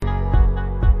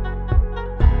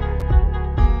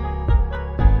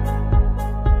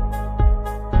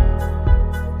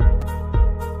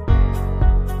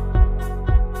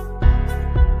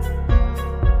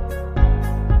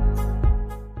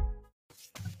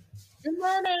Good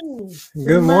morning. Good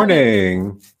Good morning.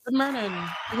 morning. Good morning.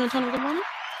 You gonna tell me good morning?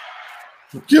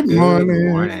 Good Good morning.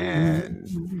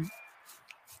 morning.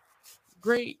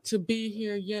 Great to be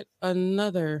here yet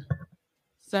another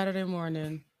Saturday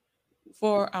morning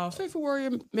for our Faithful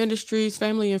Warrior Ministries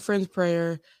Family and Friends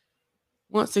Prayer.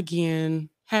 Once again,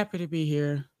 happy to be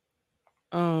here.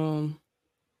 Um,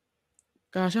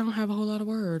 gosh, I don't have a whole lot of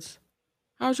words.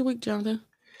 How was your week, Jonathan?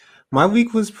 My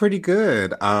week was pretty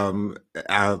good.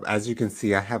 As you can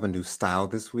see, I have a new style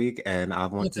this week, and I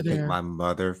want Look to at thank there. my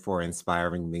mother for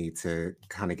inspiring me to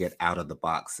kind of get out of the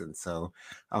box. And so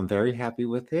I'm very happy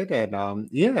with it. And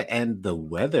yeah, and the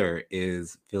weather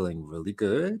is feeling really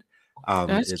good.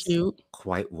 That's It's cute.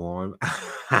 quite warm.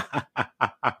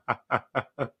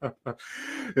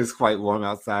 It's quite warm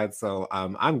outside, so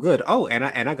I'm good. Oh, and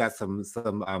I got some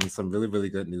really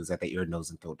good news at the ear,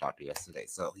 nose, and throat doctor yesterday.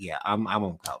 So yeah, I'm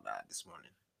on cloud nine this morning.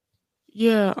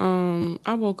 Yeah,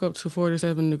 I woke up to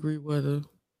 47-degree weather.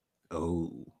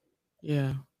 Oh,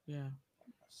 Yeah, yeah.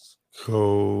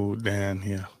 Cold down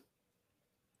here.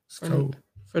 It's For cold.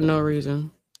 for no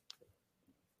reason.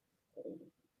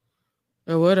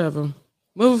 Or whatever.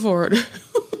 Moving forward.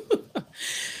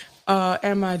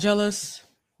 Am I jealous?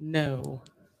 No.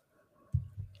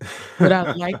 Would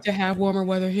I like to have warmer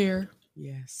weather here?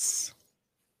 Yes.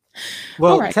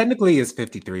 All well, right. technically it's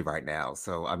 53 right now,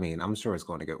 so I mean, I'm sure it's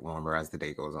going to get warmer as the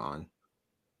day goes on.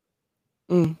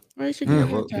 Well, you should get Yeah, a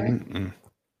hair well, tie.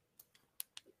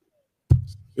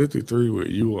 53 where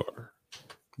you are.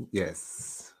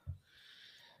 yes.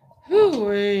 Whew.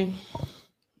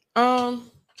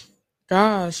 Um,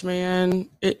 gosh, man,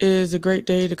 it is a great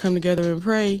day to come together and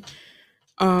pray.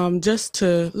 Just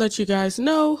to let you guys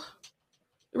know,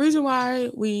 the reason why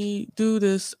we do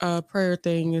this prayer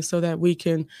thing is so that we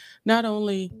can not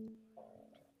only,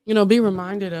 be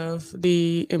reminded of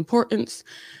the importance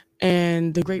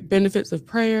and the great benefits of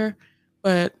prayer,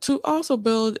 but to also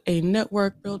build a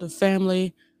network, build a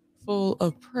family full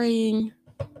of praying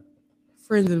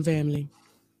friends and family,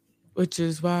 which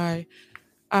is why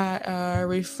I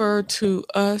refer to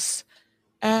us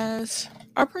as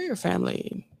our prayer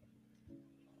family.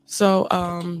 So,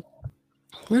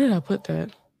 where did I put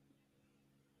that?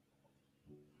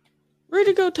 Where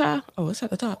did it go, Ty? Oh, it's at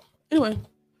the top. Anyway,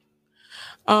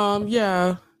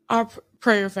 yeah, our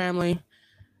prayer family.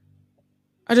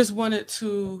 I just wanted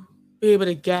to be able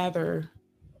to gather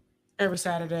every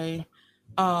Saturday.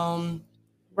 Um,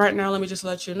 right now, let me just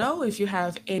let you know if you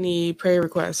have any prayer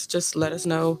requests, just let us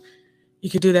know. You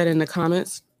could do that in the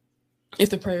comments. If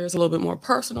the prayer is a little bit more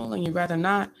personal and you'd rather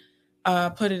not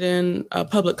put it in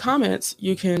public comments,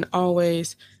 you can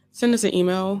always send us an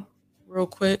email real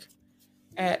quick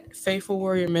at Faithful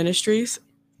Warrior Ministries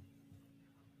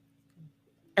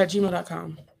at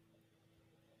gmail.com.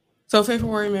 So, Faithful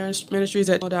Warrior Ministries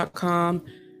at gmail.com.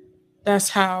 That's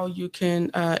how you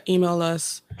can email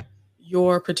us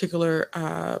your particular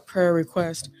prayer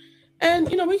request. And,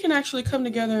 we can actually come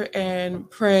together and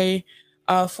pray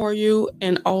for you.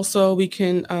 And also, we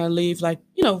can leave, like,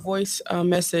 voice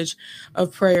message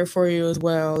of prayer for you as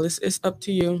well. It's up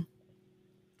to you.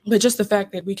 But just the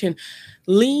fact that we can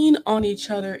lean on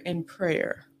each other in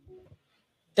prayer,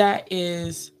 that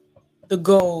is the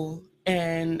goal.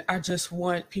 And I just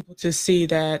want people to see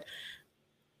that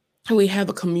we have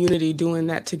a community doing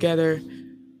that together.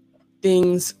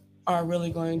 Things are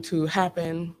really going to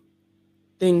happen,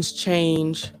 things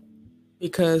change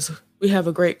because we have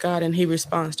a great God and He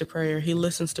responds to prayer. He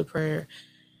listens to prayer.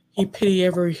 He pity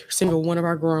every single one of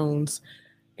our groans,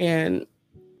 and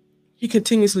He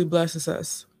continuously blesses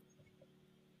us.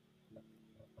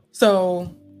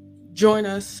 So join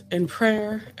us in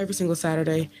prayer every single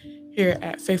Saturday here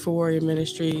at Faithful Warrior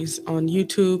Ministries on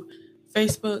YouTube,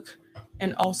 Facebook,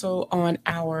 and also on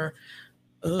our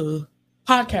uh,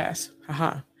 podcast.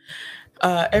 Haha.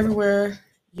 Everywhere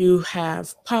you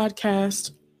have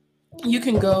podcast, you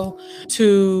can go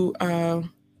to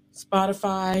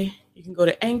Spotify. You can go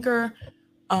to Anchor,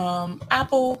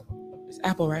 Apple. It's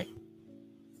Apple, right?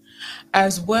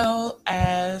 As well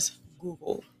as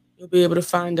Google. You'll be able to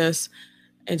find us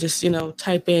and just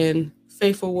type in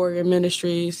Faithful Warrior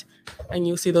Ministries, and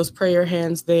you'll see those prayer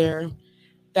hands there.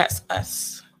 That's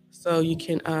us. So you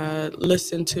can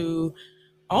listen to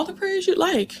all the prayers you'd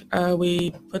like.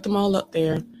 We put them all up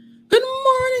there. Good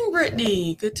morning,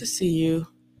 Brittany. Good to see you.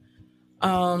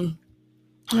 Um,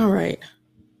 all right.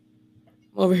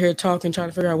 I'm over here talking, trying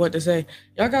to figure out what to say.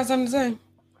 Y'all got something to say?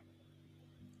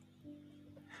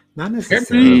 Not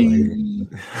necessarily. Happy,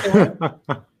 Say what?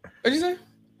 What'd you say?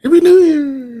 Happy New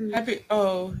Year. Happy.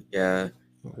 Oh yeah.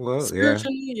 Well, yeah.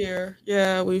 Spiritual New Year.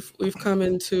 Yeah, we've come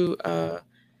into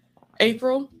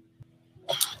April.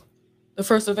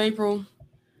 the 1st of April.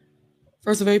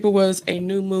 1st of April was a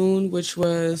new moon, which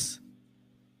is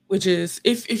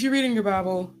if you're reading your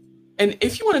Bible, and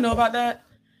if you want to know about that,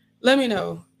 let me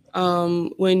know.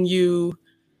 When you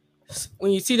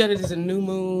see that it is a new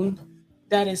moon,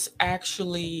 that is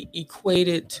actually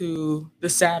equated to the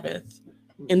Sabbath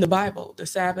in the Bible. The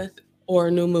Sabbath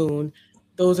or new moon,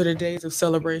 those are the days of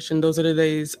celebration. Those are the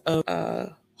days of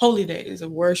holy days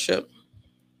of worship.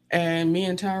 And me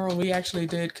and Tyrone, we actually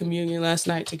did communion last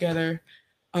night together,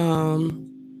 um,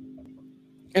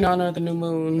 in honor of the new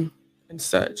moon and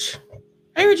such.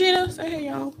 Hey, Regina, say hey,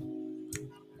 y'all.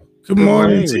 Good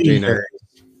morning, Hey, Regina.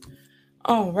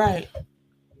 All right.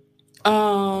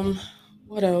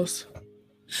 What else?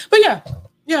 But yeah,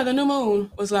 the new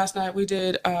moon was last night. We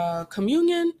did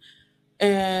communion,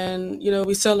 and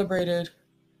we celebrated,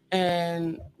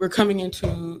 and we're coming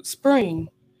into spring,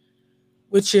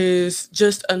 which is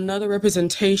just another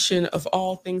representation of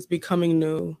all things becoming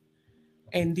new.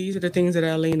 And these are the things that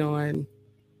I lean on,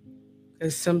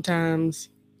 because sometimes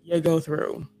you go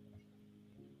through.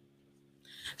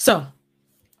 So,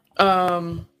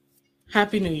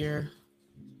 Happy New Year.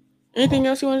 Anything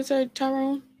else you want to say,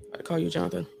 Tyrone? I call you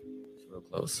Jonathan. It's real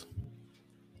close.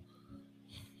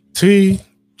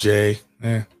 TJ.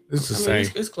 Yeah, it's the I mean,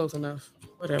 same. it's close enough.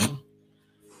 Whatever.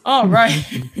 All right.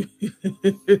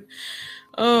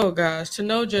 Oh gosh, to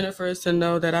know Jennifer is to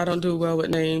know that I don't do well with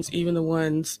names, even the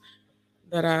ones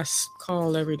that I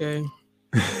call every day.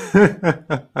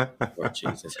 Lord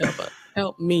Jesus,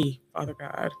 help me, Father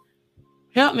God,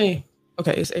 help me.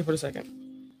 Okay, it's April the 2nd.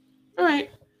 All right,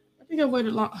 I think I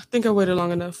waited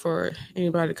long enough for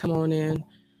anybody to come on in.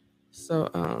 So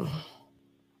let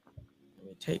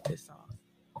me take this off.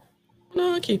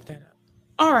 No, I'll keep that up.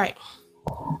 All right.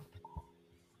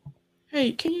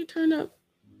 Hey, can you turn up?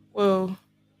 Well,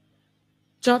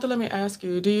 Jonathan, let me ask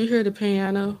you, do you hear the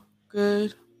piano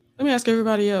good? Let me ask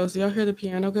everybody else. Do y'all hear the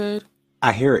piano good?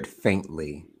 I hear it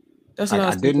faintly. That's what I I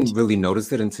was thinking. didn't really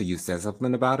notice it until you said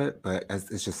something about it, but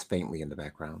it's just faintly in the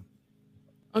background.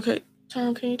 Okay,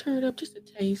 Tom, can you turn it up just a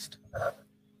taste?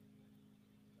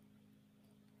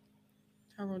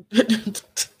 Tyrone. Why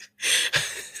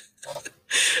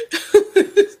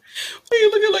are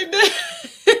you looking like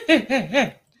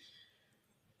that?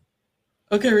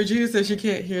 Okay, Regina says she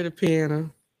can't hear the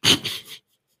piano.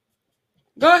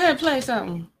 Go ahead, play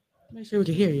something. Make sure we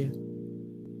can hear you.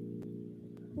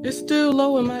 It's still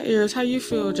low in my ears. How you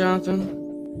feel,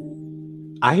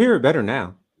 Jonathan? I hear it better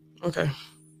now. Okay.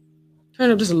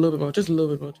 Turn it up just a little bit more. Just a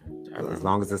little bit more. As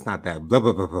long as it's not that blah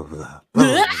blah blah blah blah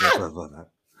blah blah blah blah.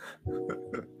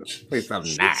 Play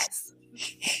something nice.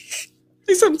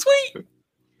 Play something sweet.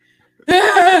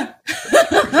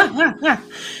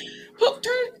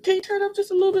 Can you turn up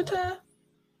just a little bit, Ty?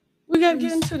 We gotta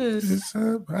get into this. It's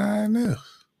up high enough.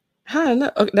 High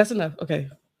enough. Okay, that's enough. Okay.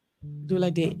 Do it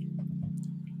like that.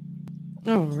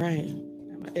 All right.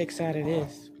 I'm excited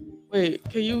this. Wait,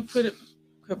 can you put it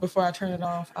before I turn it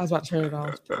off? I was about to turn it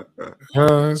off.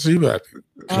 So you about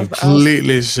to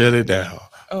completely shut it down.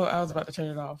 Oh, I was about to turn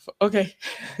it off. Okay.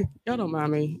 Y'all don't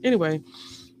mind me. Anyway,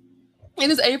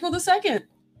 it is April the 2nd.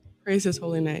 Praise his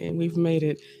holy name. We've made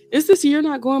it. Is this year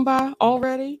not going by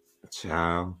already?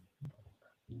 Ciao.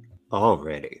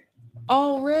 Already.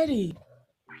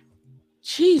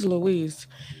 Jeez Louise.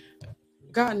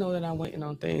 God knows that I'm waiting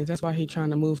on things. That's why he's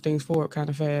trying to move things forward kind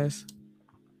of fast.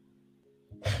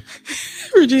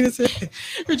 Regina said,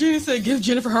 give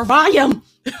Jennifer her volume.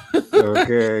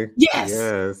 Okay.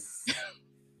 Yes.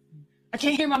 I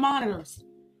can't hear my monitors.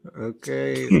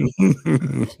 Okay.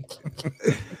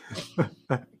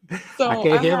 So I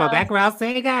can't hear my background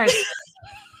singers.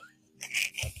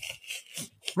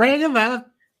 Bring them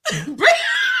up. Come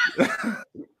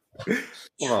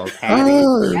on, Patty.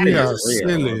 Patty is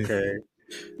real, okay.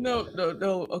 No.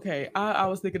 Okay, I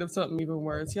was thinking of something even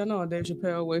worse. Y'all know on Dave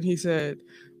Chappelle when he said,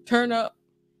 turn up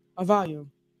a volume.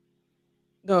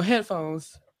 No,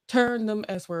 headphones. Turn them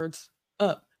S words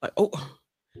up. Like, oh,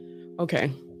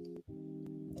 okay.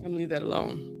 I'm gonna leave that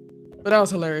alone. But that was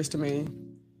hilarious to me.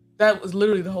 That was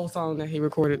literally the whole song that he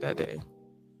recorded that day.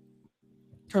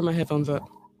 Turn my headphones up.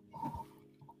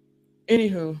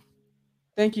 Anywho,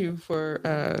 thank you for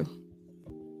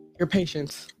your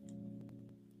patience.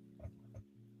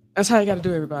 That's how you got to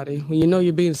do, everybody. When you know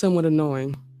you're being somewhat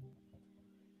annoying.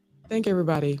 Thank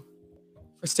everybody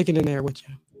for sticking in there with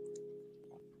you.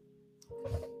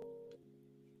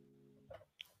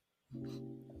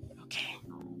 Okay.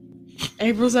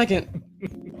 April 2nd.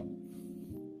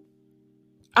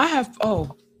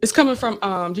 It's coming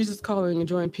from Jesus Calling,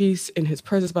 Enjoying Peace in His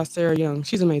Presence by Sarah Young.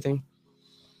 She's amazing.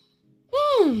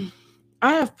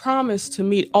 I have promised to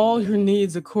meet all your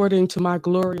needs according to my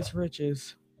glorious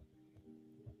riches.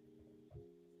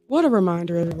 What a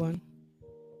reminder, everyone.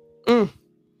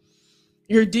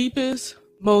 Your deepest,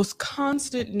 most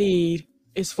constant need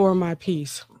is for my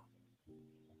peace.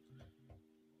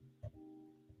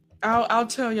 I'll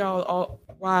tell y'all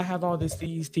why I have all these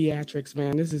theatrics,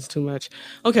 man. This is too much.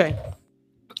 Okay.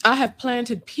 I have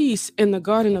planted peace in the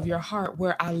garden of your heart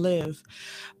where I live,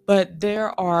 but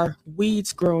there are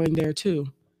weeds growing there too.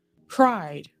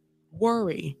 Pride,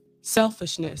 worry,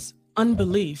 selfishness,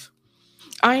 unbelief.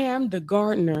 I am the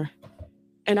gardener,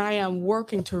 and I am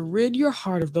working to rid your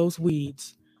heart of those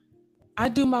weeds. I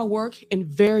do my work in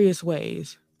various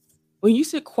ways. When you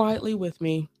sit quietly with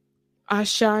me, I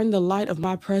shine the light of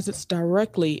my presence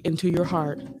directly into your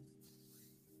heart.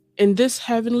 In this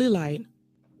heavenly light,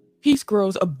 peace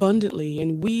grows abundantly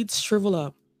and weeds shrivel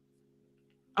up.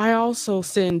 I also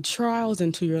send trials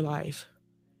into your life.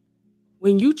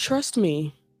 When you trust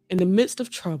me in the midst of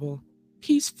trouble,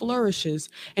 peace flourishes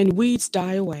and weeds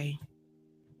die away.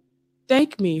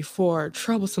 Thank me for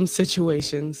troublesome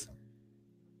situations.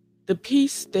 The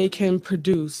peace they can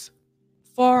produce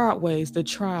far outweighs the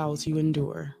trials you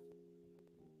endure.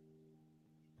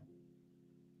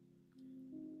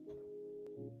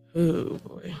 Oh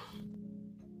boy.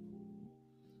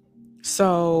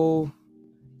 So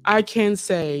I can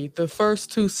say the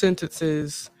first two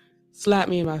sentences slap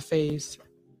me in my face.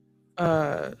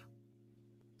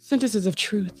 Sentences of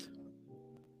truth.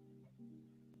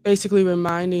 Basically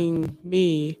reminding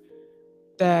me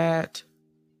that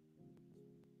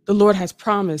the Lord has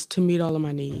promised to meet all of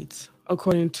my needs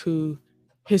according to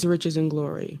his riches and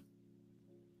glory.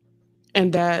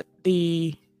 And that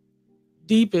the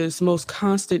deepest, most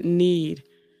constant need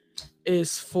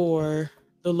is for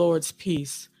the Lord's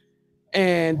peace.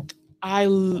 And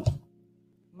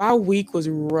my week was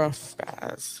rough,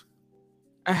 guys.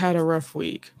 I had a rough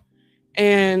week.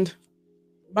 And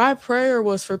my prayer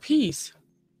was for peace.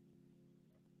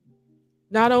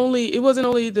 It wasn't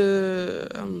only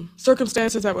the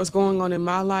circumstances that was going on in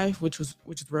my life, which is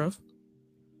rough,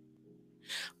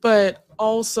 but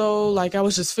also like I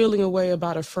was just feeling a way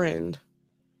about a friend,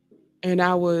 and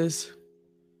I was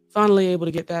finally able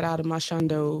to get that out of my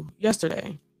shando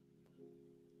yesterday.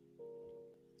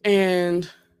 And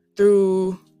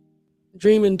through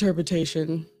dream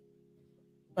interpretation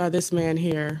by this man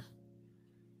here,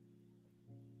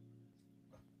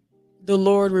 the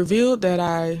Lord revealed that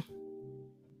I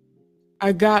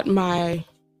got my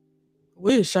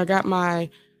wish, I got my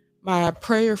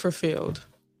prayer fulfilled,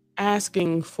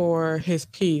 asking for his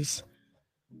peace.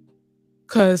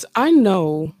 Because I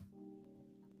know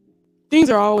things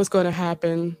are always going to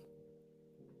happen.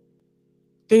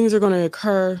 Things are going to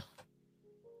occur.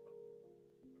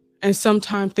 And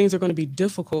sometimes things are going to be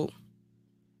difficult.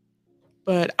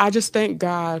 But I just thank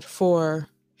God for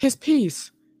his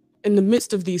peace in the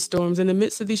midst of these storms, in the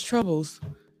midst of these troubles.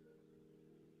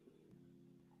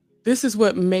 This is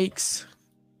what makes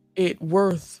it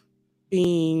worth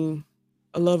being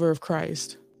a lover of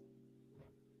Christ.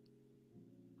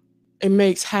 It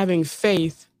makes having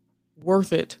faith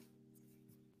worth it.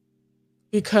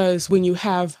 Because when you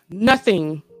have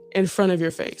nothing in front of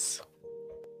your face,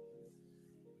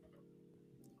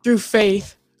 through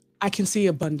faith, I can see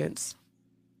abundance.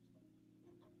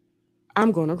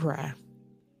 I'm going to cry.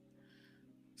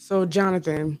 So,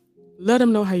 Jonathan, let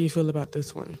them know how you feel about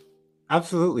this one.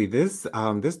 Absolutely. This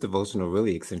devotional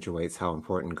really accentuates how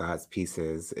important God's peace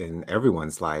is in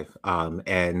everyone's life.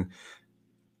 And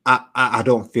I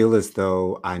don't feel as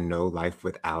though I know life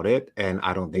without it, and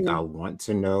I don't think I want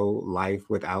to know life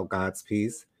without God's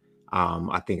peace.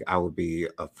 I think I would be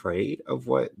afraid of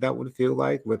what that would feel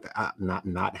like with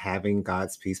not having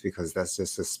God's peace, because that's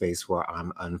just a space where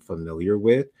I'm unfamiliar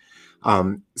with.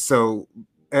 So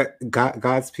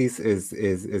God's peace is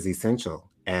essential,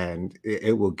 and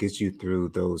it will get you through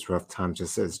those rough times,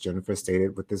 just as Jennifer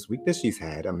stated with this week that she's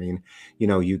had. I mean,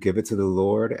 you give it to the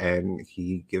Lord, and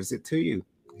He gives it to you.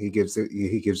 He gives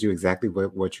you exactly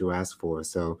what you ask for.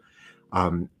 So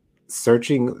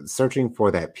searching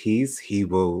for that peace, he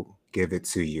will give it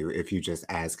to you if you just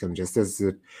ask him, just as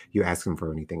if you ask him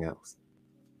for anything else.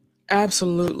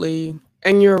 Absolutely.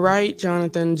 And you're right,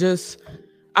 Jonathan.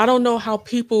 I don't know how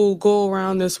people go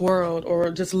around this world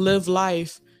or just live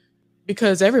life,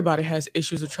 because everybody has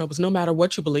issues or troubles, no matter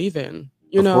what you believe in,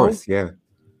 Of course, yeah.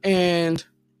 And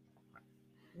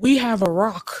we have a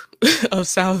rock of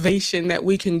salvation that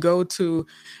we can go to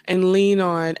and lean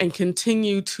on and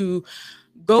continue to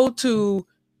go to,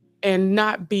 and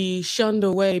not be shunned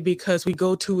away because we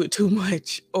go to it too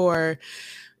much, or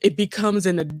it becomes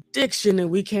an addiction and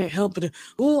we can't help it.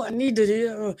 Oh, I need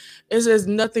to. There's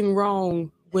nothing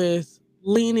wrong with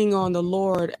leaning on the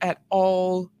Lord at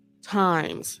all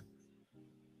times.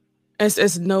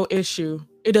 It's no issue.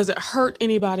 It doesn't hurt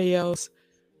anybody else.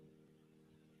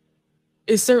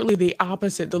 It's certainly the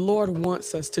opposite. The Lord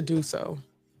wants us to do so.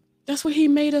 That's what he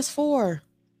made us for.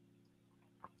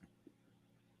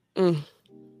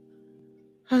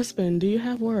 Husband, do you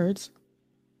have words?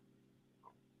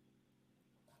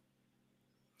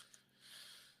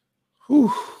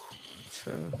 Whew.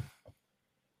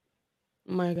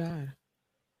 My God.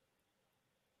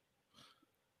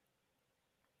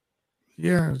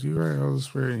 Yeah, you're right, Holy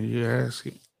Spirit. You ask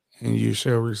it, and you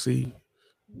shall receive.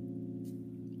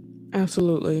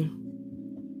 Absolutely.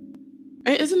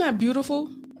 And isn't that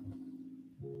beautiful?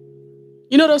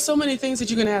 You know, there's so many things that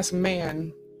you can ask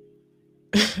man,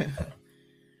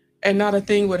 and not a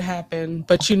thing would happen,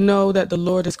 but you know that the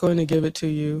Lord is going to give it to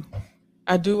you.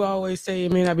 I do always say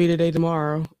it may not be today,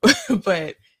 tomorrow,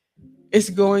 but it's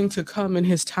going to come in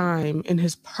his time, in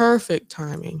his perfect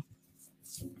timing.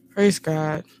 Praise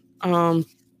God.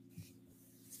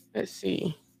 Let's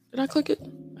see. Did I click it?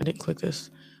 I didn't click this.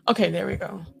 Okay, there we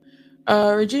go.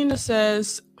 Regina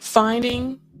says,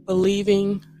 finding,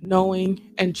 believing, knowing,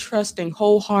 and trusting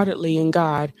wholeheartedly in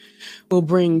God will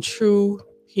bring true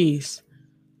peace.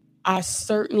 I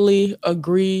certainly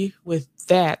agree with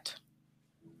that.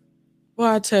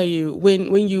 Well, I tell you,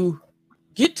 when you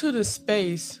get to the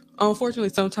space, unfortunately,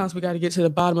 sometimes we got to get to the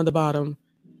bottom of the bottom.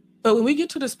 But when we get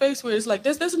to the space where it's like,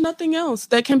 there's nothing else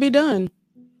that can be done.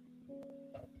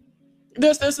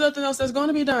 There's nothing else that's going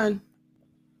to be done.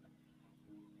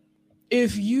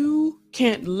 If you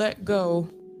can't let go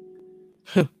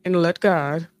and let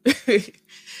God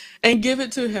and give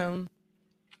it to him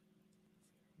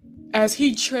as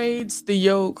he trades the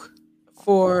yoke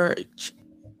for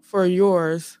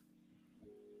yours,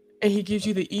 and he gives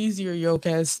you the easier yoke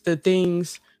as the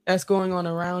things that's going on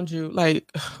around you,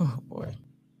 like, oh boy,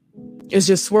 it's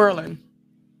just swirling.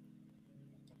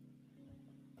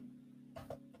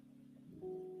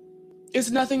 It's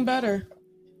nothing better.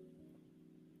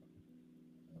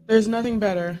 There's nothing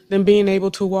better than being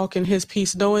able to walk in his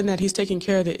peace, knowing that he's taking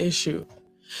care of the issue,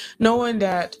 knowing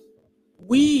that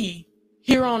we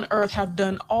here on earth have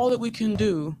done all that we can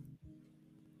do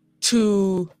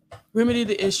to remedy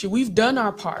the issue. We've done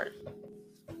our part.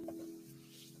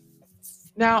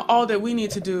 Now, all that we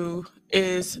need to do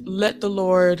is let the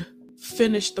Lord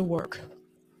finish the work.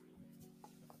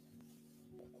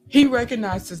 He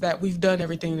recognizes that we've done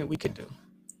everything that we could do.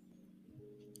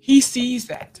 He sees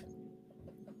that.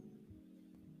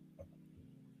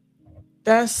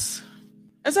 That's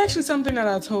actually something that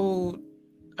I told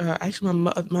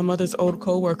my mother's old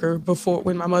coworker before,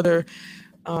 when my mother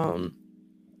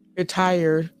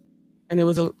retired, and it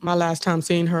was my last time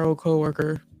seeing her old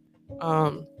coworker.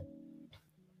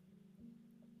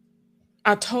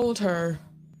 I told her,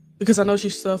 because I know she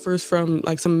suffers from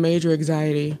like some major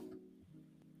anxiety,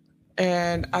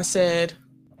 and I said,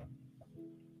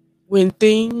 when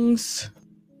things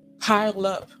pile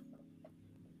up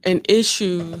and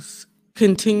issues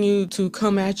continue to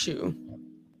come at you,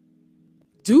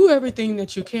 do everything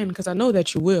that you can, because I know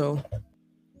that you will.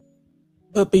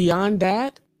 But beyond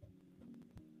that,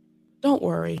 don't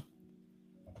worry.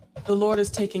 The Lord is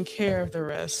taking care of the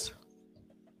rest.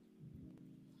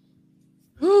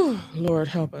 Whew, Lord,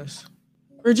 help us.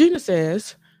 Regina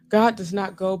says, God does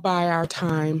not go by our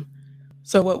time.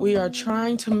 So what we are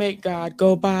trying to make God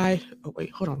go by... Oh,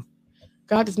 wait, hold on.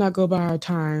 God does not go by our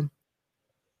time.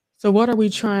 So what are we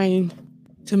trying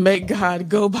to make God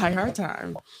go by our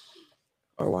time?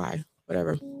 Or why?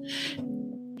 Whatever.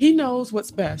 He knows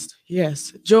what's best.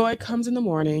 Yes, joy comes in the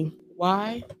morning.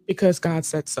 Why? Because God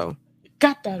said so.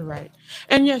 Got that right.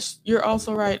 And yes, you're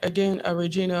also right, again,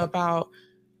 Regina, about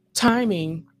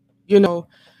timing. You know,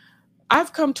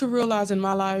 I've come to realize in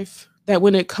my life that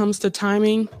when it comes to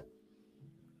timing,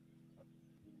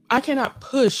 I cannot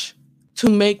push to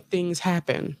make things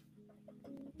happen.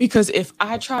 Because if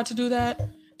I try to do that,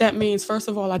 that means, first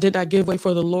of all, I did not give way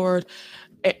for the Lord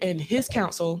and his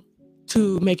counsel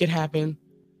to make it happen.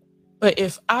 But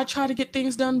if I try to get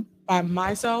things done by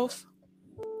myself,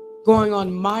 going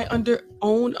on my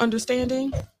own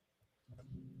understanding,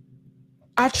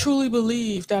 I truly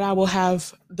believe that I will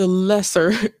have the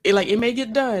lesser, like, it may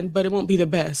get done, but it won't be the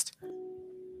best.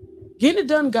 Getting it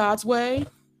done God's way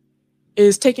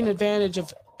is taking advantage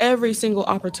of every single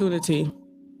opportunity,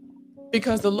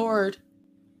 because the Lord,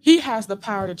 he has the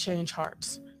power to change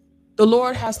hearts. The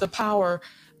Lord has the power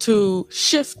to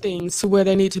shift things to where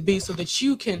they need to be so that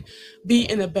you can be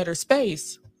in a better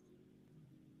space.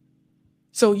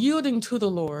 So yielding to the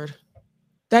Lord,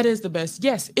 that is the best.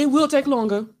 Yes, it will take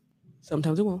longer.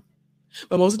 Sometimes it won't,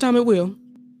 but most of the time it will.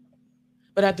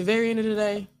 But at the very end of the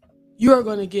day, you are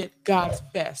going to get God's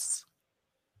best.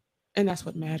 And that's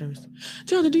what matters.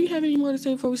 Jonathan, do you have any more to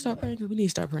say before we start praying? Because we need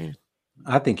to start praying.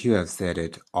 I think you have said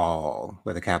it all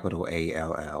with a capital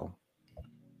ALL.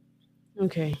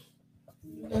 Okay.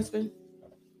 Husband?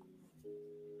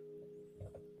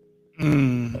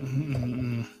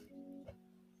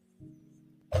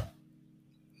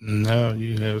 No,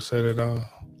 you have said it all.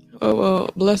 Oh,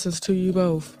 well, blessings to you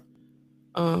both.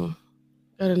 Got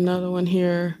another one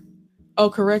here. Oh,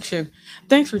 correction.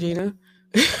 Thanks, Regina.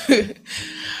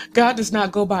 God does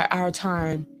not go by our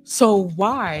time. So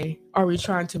why are we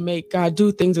trying to make God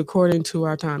do things according to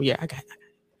our time? Yeah, I got it.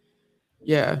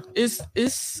 Yeah,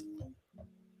 it's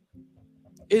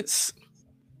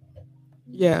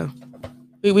yeah.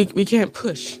 We can't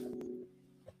push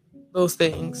those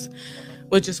things.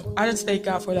 Which is, I just thank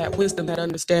God for that wisdom, that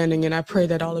understanding, and I pray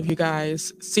that all of you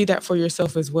guys see that for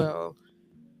yourself as well.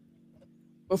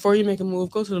 Before you make a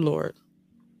move, go to the Lord.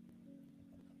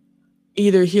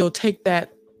 Either He'll take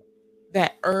that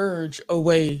urge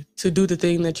away to do the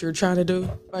thing that you're trying to do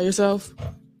by yourself,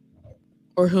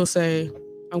 or He'll say,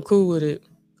 I'm cool with it.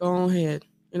 Go ahead,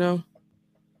 And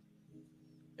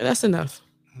that's enough.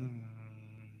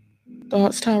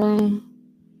 Thoughts, Tyrone?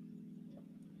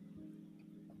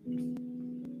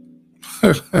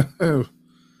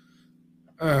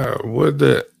 What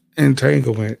the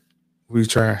entanglement we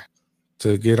try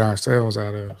to get ourselves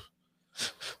out of.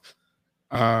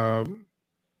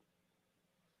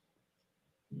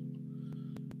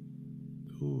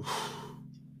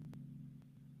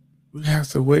 We have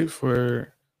to wait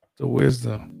for the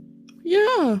wisdom.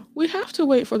 Yeah, we have to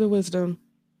wait for the wisdom.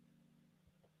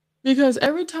 Because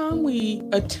every time we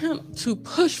attempt to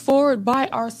push forward by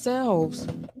ourselves,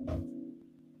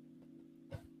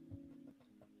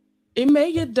 it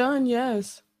may get done,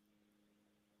 yes.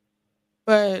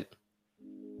 But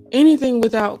anything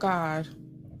without God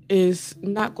is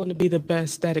not going to be the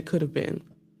best that it could have been.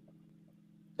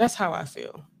 That's how I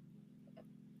feel.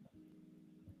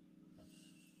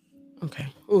 Okay.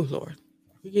 Oh, Lord.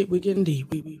 We're getting deep.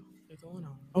 We're going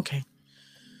on. Okay.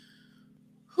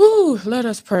 Whew, let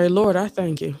us pray. Lord, I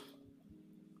thank you.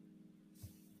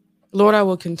 Lord, I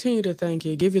will continue to thank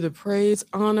you, give you the praise,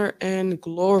 honor, and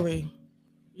glory.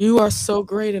 You are so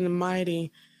great and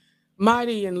mighty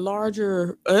and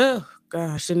larger,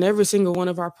 than every single one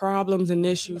of our problems and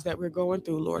issues that we're going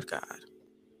through, Lord God.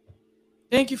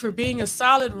 Thank you for being a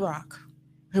solid rock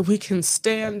that we can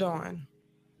stand on,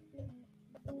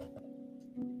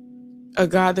 a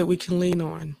God that we can lean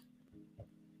on.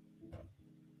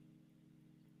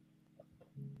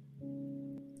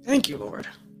 Thank you, Lord.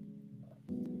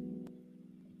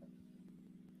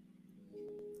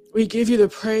 We give you the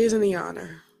praise and the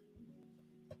honor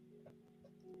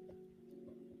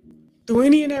through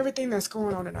any and everything that's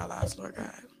going on in our lives, Lord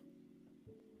God.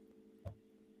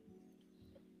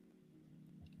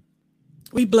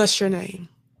 We bless your name.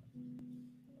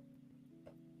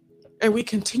 And we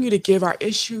continue to give our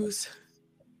issues,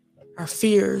 our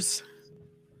fears,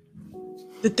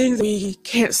 the things we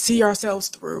can't see ourselves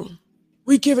through.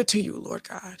 We give it to you, Lord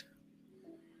God.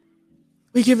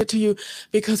 We give it to you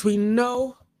because we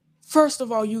know, first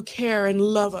of all, you care and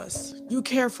love us. You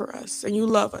care for us and you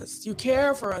love us. You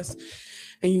care for us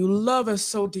and you love us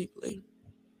so deeply.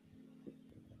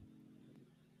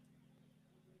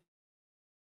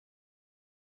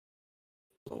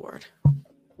 Lord.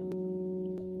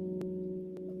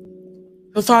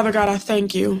 So, Father God, I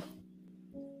thank you.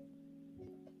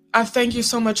 I thank you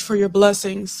so much for your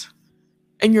blessings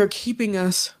and your keeping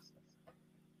us.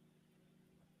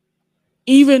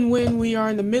 Even when we are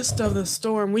in the midst of the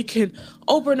storm, we can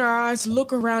open our eyes,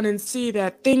 look around, and see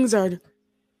that things are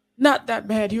not that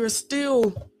bad. You are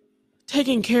still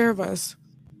taking care of us.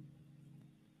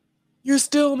 You're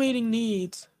still meeting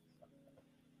needs.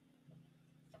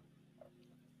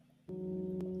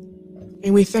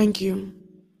 And we thank you.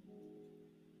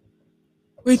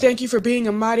 We thank you for being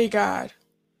a mighty God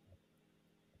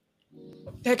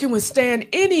that can withstand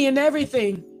any and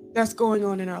everything that's going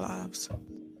on in our lives.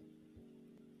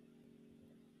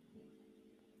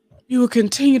 You will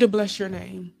continue to bless your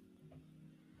name.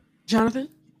 Jonathan?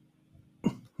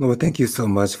 Lord, thank you so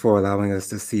much for allowing us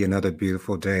to see another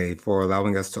beautiful day, for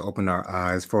allowing us to open our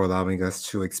eyes, for allowing us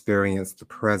to experience the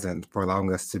present, for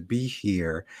allowing us to be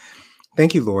here.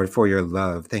 Thank you, Lord, for your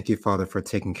love. Thank you, Father, for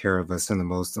taking care of us in the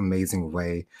most amazing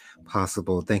way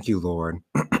possible. Thank you, Lord.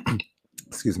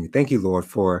 Excuse me. Thank you, Lord,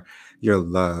 for your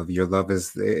love. Your love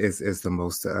is the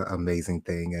most amazing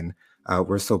thing. And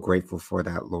We're so grateful for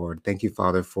that, Lord. Thank you,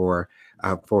 Father, for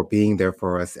being there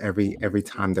for us every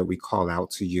time that we call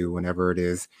out to you, whenever it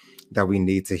is that we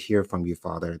need to hear from you,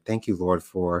 Father. Thank you, Lord,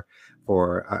 for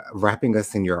wrapping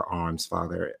us in your arms,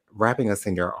 Father, wrapping us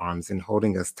in your arms and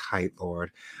holding us tight,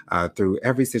 Lord, through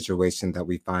every situation that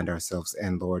we find ourselves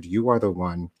in, Lord. You are the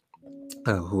one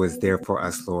who is there for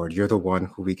us, Lord. You're the one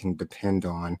who we can depend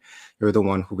on. You're the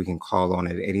one who we can call on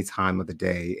at any time of the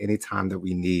day, any time that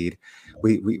we need.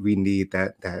 We need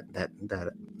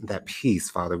that peace,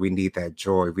 Father. We need that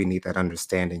joy. We need that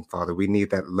understanding, Father. We need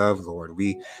that love, Lord.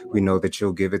 We know that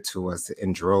you'll give it to us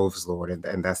in droves, Lord,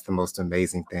 and that's the most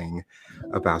amazing thing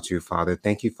about you, Father.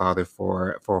 Thank you, Father,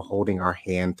 for holding our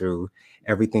hand through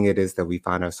everything it is that we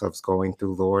find ourselves going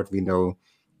through, Lord. We know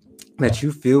that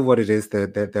you feel what it is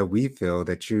that we feel,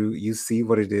 that you see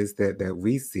what it is that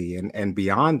we see, and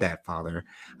beyond that, Father.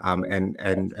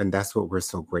 And that's what we're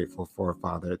so grateful for,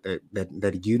 Father,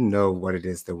 that you know what it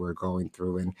is that we're going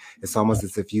through, and it's almost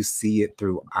as if you see it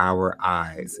through our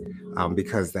eyes,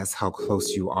 because that's how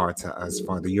close you are to us,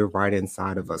 Father. You're right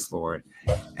inside of us, Lord.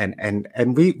 And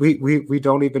we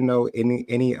don't even know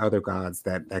any other gods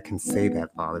that can say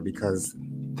that, Father, because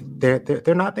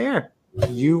they're not there.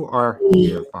 You are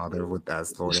here, Father, with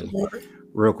us, Lord, and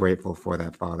real grateful for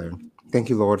that, Father. Thank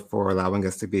you, Lord, for allowing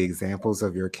us to be examples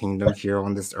of your kingdom here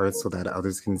on this earth so that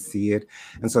others can see it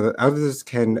and so that others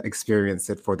can experience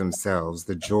it for themselves,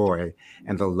 the joy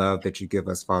and the love that you give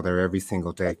us, Father, every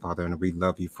single day, Father, and we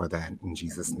love you for that in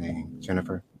Jesus' name.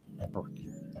 Jennifer.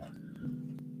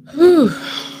 Whew.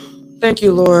 Thank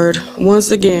you, Lord,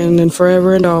 once again and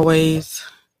forever and always.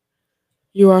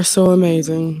 You are so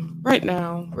amazing. Right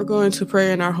now, we're going to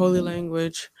pray in our holy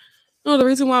language. No, the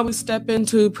reason why we step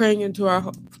into praying in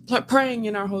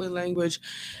our holy language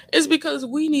is because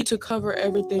we need to cover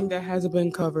everything that hasn't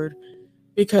been covered.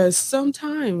 Because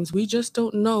sometimes we just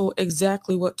don't know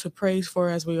exactly what to pray for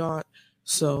as we ought.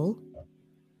 So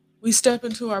we step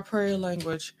into our prayer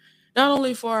language, not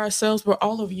only for ourselves, but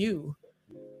all of you.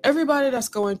 Everybody that's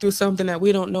going through something that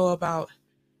we don't know about,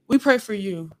 we pray for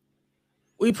you.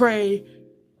 We pray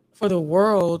for the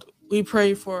world. We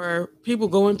pray for people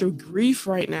going through grief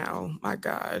right now. My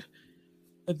God.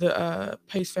 The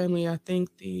Pace family, I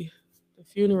think the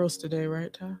funeral's today,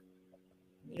 right, Ty?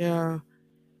 Yeah.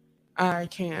 I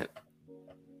can't.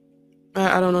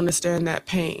 I don't understand that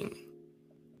pain.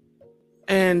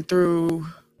 And through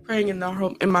praying in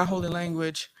my holy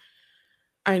language,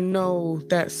 I know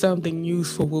that something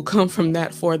useful will come from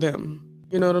that for them.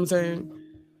 You know what I'm saying?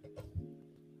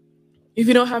 If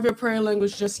you don't have your prayer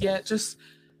language just yet,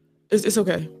 it's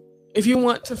okay. If you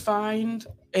want to find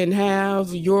and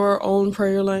have your own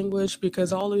prayer language,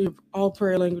 because all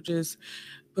prayer languages,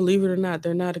 believe it or not,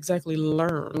 they're not exactly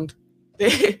learned.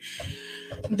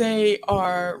 They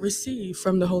are received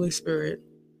from the Holy Spirit.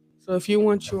 So if you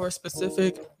want your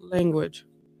specific language,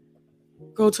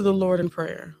 go to the Lord in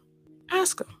prayer.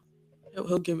 Ask him.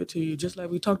 He'll give it to you. Just like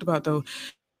we talked about, though.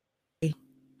 May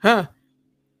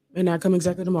not come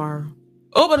exactly tomorrow.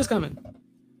 Oh, but it's coming.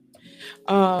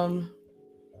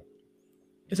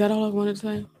 Is that all I wanted to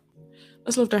say?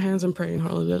 Let's lift our hands and pray in our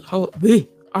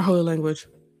holy language.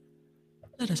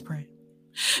 Let us pray.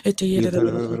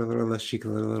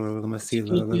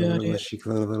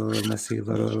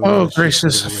 Oh,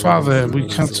 gracious Father, we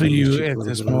come to you at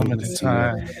this moment in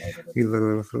time,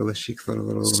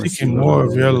 seeking more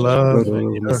of your love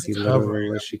and your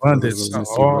covering abundance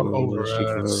all over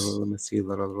us.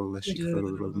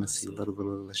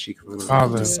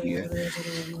 Father,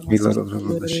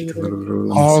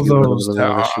 all those that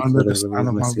are under the sound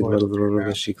of my voice,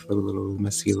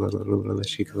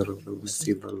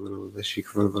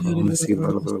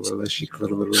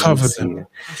 cover them,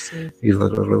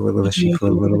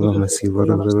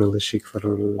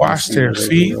 wash their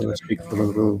feet,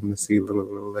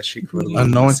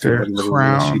 anoint their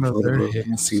crown of their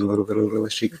heads,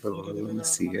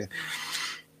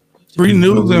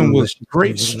 renew them with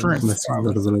great strength,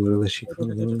 Father.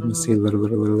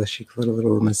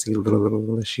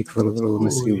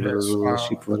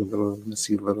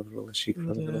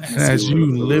 And as you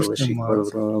lift them up,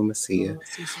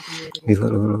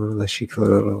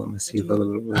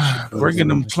 bringing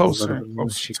them closer and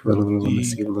closer to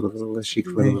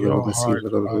in your heart,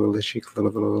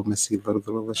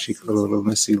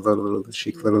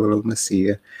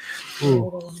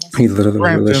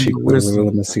 grant them the wisdom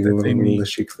that that they need.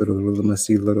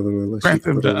 Grant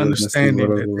them the understanding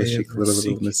that they have been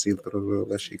seeking.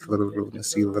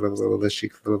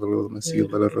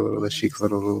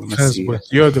 Because with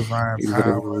your divine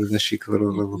power,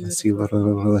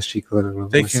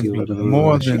 they can be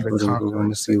more than the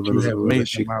conquerors that you have made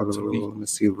them out to be.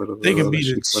 They can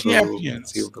be the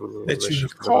champions that you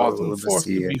have called them forth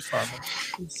to be, Father.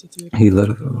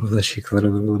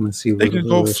 They can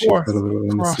go forth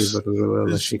across this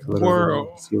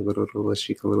world,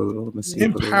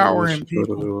 empowering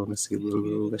people,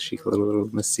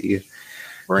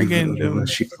 bringing them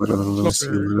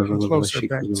closer and closer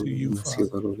back to you, Father.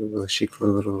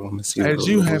 As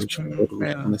you have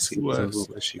commanded to us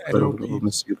at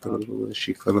obedience,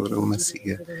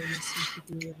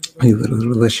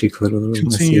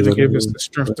 continue to give us the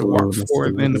strength to walk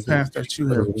forward in the path that you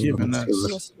have given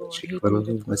us.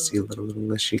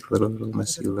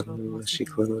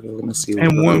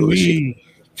 And when we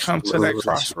come to that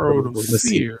crossroad of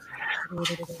fear,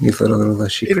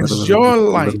 it is your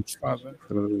light, Father.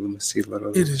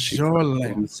 It is your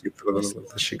lamp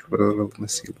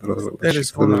that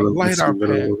is going to light our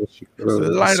path,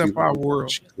 light up our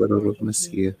world,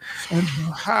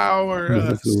 empower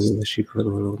us with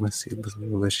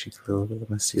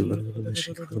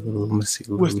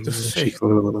the faith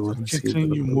to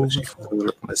continue moving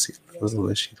forward.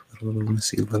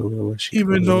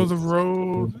 Even though the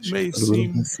road may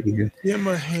seem dim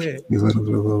ahead, it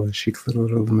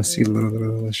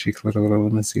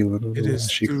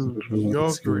is through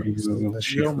your grace,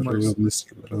 your mercy,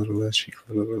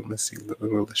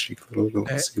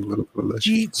 that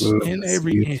each and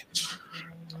every inch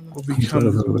will become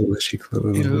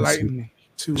enlightening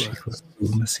to us.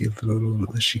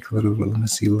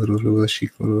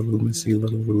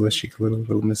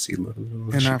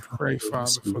 And I pray,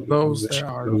 Father, for those that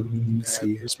are at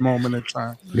this moment in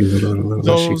time,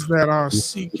 those that are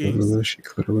seeking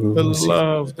the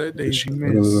love that they've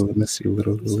missed.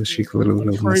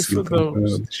 Pray for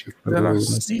those that are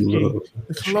seeking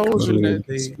the closure that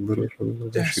they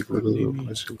desperately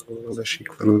need,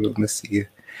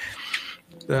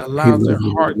 that allow their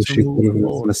heart to move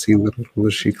forward.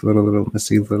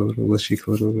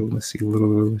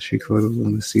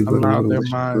 Allow their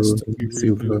minds to be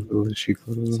renewed.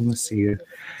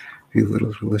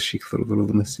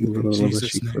 In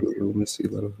Jesus' name.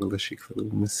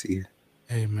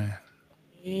 Amen.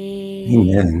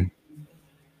 Amen.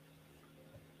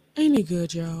 Ain't it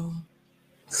good, y'all?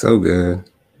 So good.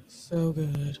 So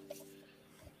good.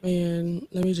 Man,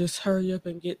 let me just hurry up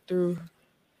and get through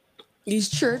these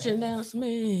church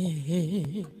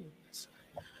announcements.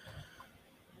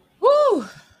 Woo!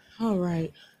 All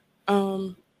right.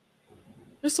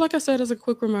 Just like I said, as a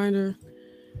quick reminder,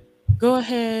 go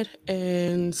ahead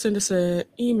and send us an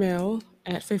email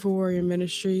at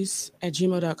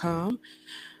faithfulwarriorministries@gmail.com.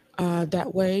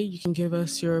 That way you can give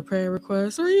us your prayer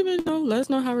requests or even let us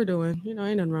know how we're doing. Ain't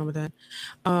nothing wrong with that.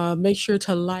 Make sure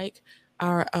to like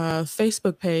our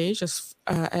Facebook page. That's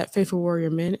at Faithful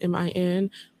Warrior Men, MIN,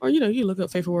 or you look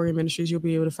up Faithful Warrior Ministries, you'll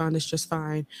be able to find us just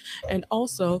fine. And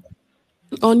also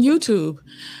on YouTube,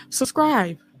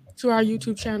 subscribe to our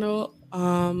YouTube channel,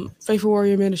 Faithful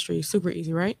Warrior Ministries. Super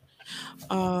easy, right?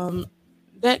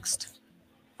 Next,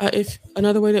 if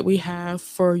another way that we have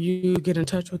for you to get in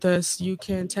touch with us, you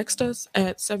can text us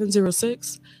at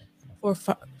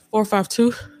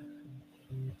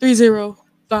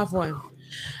 706-452-3051.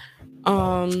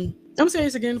 I'm gonna say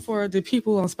this again for the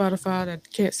people on Spotify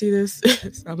that can't see this.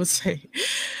 So I'm gonna say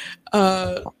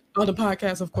on the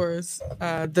podcast, of course,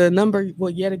 the number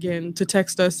yet again to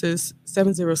text us is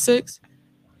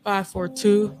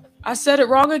 706-542. I said it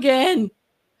wrong again.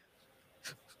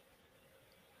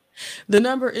 The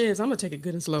number is, I'm gonna take it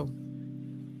good and slow.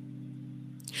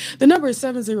 The number is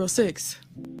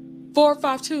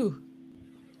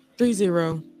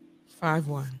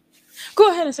 706-452-3051.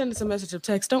 Go ahead and send us a message of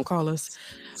text. Don't call us.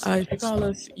 If you call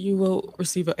us, you will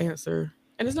receive an answer.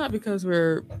 And it's not because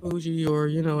we're bougie or,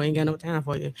 ain't got no time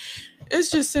for you. It's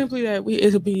just simply that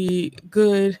it'll be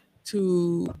good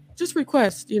to just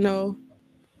request, hey,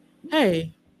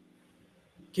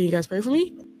 can you guys pray for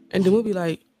me? And then we'll be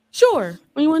like, sure,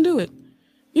 when you want to do it,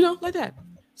 like that.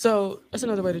 So that's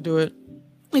another way to do it.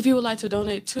 If you would like to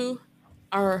donate to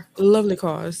our lovely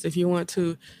cause, if you want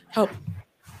to help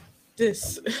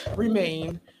this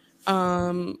remain,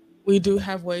 we do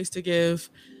have ways to give.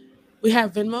 We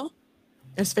have Venmo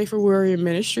as Faithful Warrior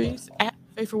Ministries, at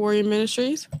Faithful Warrior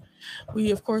Ministries.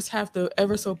 We, of course, have the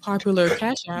ever so popular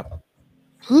Cash App.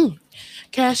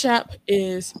 Cash App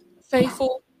is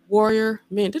Faithful Warrior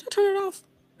Men. Did I turn it off?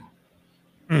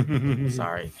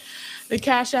 Sorry. The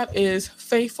Cash App is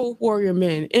Faithful Warrior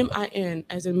Men, MIN,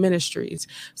 as in ministries.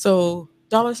 So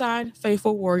 $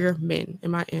 Faithful Warrior Men,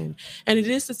 MIN. And it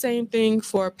is the same thing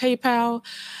for PayPal,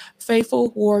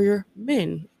 Faithful Warrior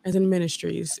Men, as in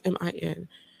ministries, MIN.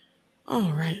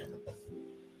 All right.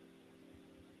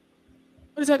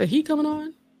 What is that? The heat coming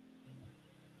on?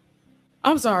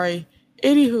 I'm sorry.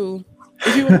 Anywho,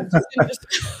 if you want to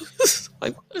just,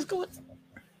 like, what is going on?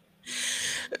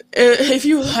 If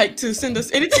you would like to send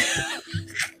us anything,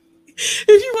 if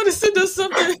you want to send us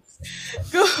something,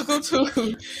 go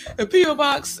to the P.O.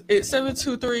 Box. It's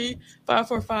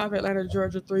 723-545 Atlanta,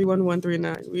 Georgia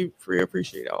 31139. We really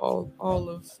appreciate all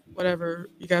of whatever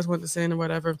you guys want to send or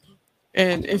whatever.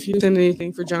 And if you send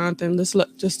anything for Jonathan,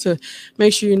 just to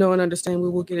make sure you know and understand, we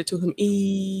will get it to him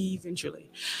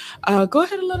eventually. Go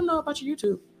ahead and let him know about your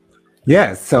YouTube.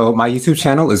 Yeah, so my YouTube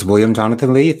channel is William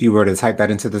Jonathan Lee. If you were to type that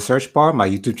into the search bar, my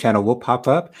YouTube channel will pop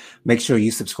up. Make sure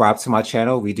you subscribe to my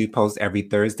channel. We do post every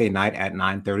Thursday night at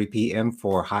 9:30 p.m.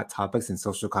 for hot topics and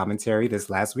social commentary.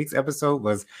 This last week's episode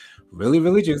was really,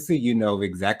 really juicy. You know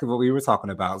exactly what we were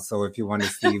talking about. So if you want to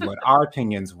see what our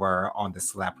opinions were on the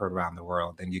slap heard around the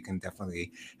world, then you can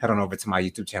definitely head on over to my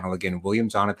YouTube channel. Again, William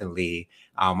Jonathan Lee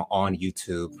on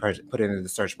YouTube. Put it in the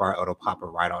search bar. It'll pop it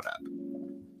right on up.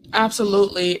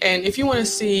 Absolutely. And if you want to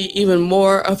see even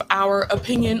more of our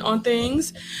opinion on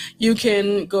things, you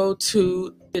can go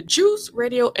to the Juice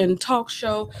Radio and Talk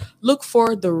Show. Look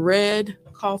for the red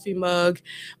coffee mug.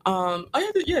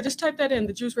 Just type that in,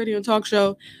 the Juice Radio and Talk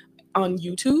Show on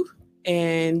YouTube,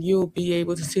 and you'll be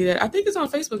able to see that. I think it's on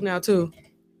Facebook now too.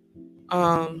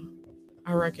 I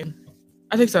reckon.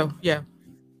 I think so. Yeah.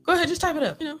 Go ahead, just type it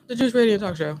up. The Juice Radio and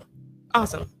Talk Show.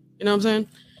 Awesome. You know what I'm saying?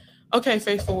 Okay,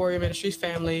 Faithful Warrior Ministries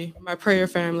family, my prayer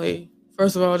family.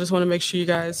 First of all, I just want to make sure you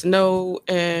guys know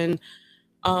and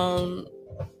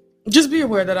just be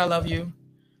aware that I love you.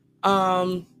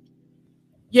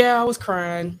 Yeah, I was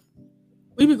crying.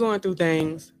 We be going through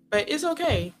things, but it's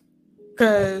okay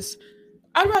because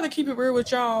I'd rather keep it real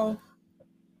with y'all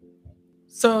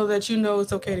so that you know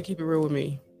it's okay to keep it real with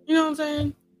me. You know what I'm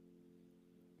saying?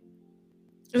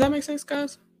 Does that make sense,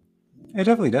 guys? It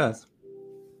definitely does.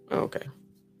 Okay.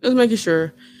 Just making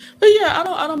sure. But yeah,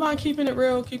 I don't mind keeping it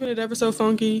real, keeping it ever so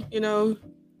funky,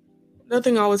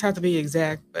 Nothing always has to be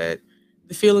exact, but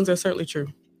the feelings are certainly true.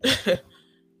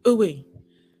 Ooh-wee.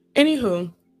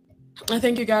 Anywho, I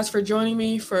thank you guys for joining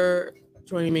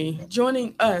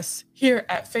us here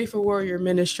at Faithful Warrior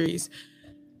Ministries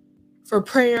for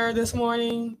prayer this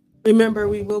morning. Remember,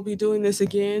 we will be doing this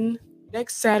again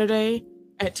next Saturday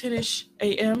at 10-ish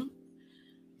a.m.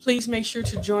 Please make sure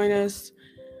to join us.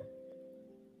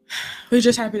 We're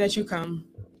just happy that you come,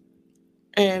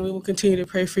 and we will continue to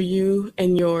pray for you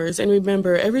and yours. And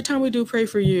remember, every time we do pray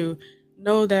for you,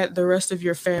 know that the rest of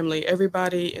your family,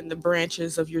 everybody in the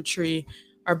branches of your tree,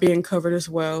 are being covered as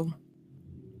well.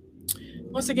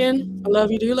 Once again, I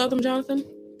love you. Do you love them, Jonathan?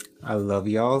 I love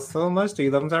y'all so much. Do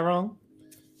you love them, Tyrone?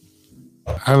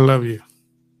 I love you.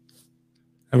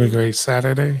 Have a great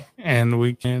Saturday and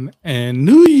weekend and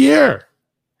New Year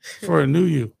for a new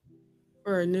you.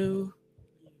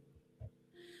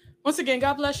 Once again,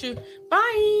 God bless you.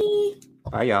 Bye.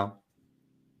 Bye, y'all.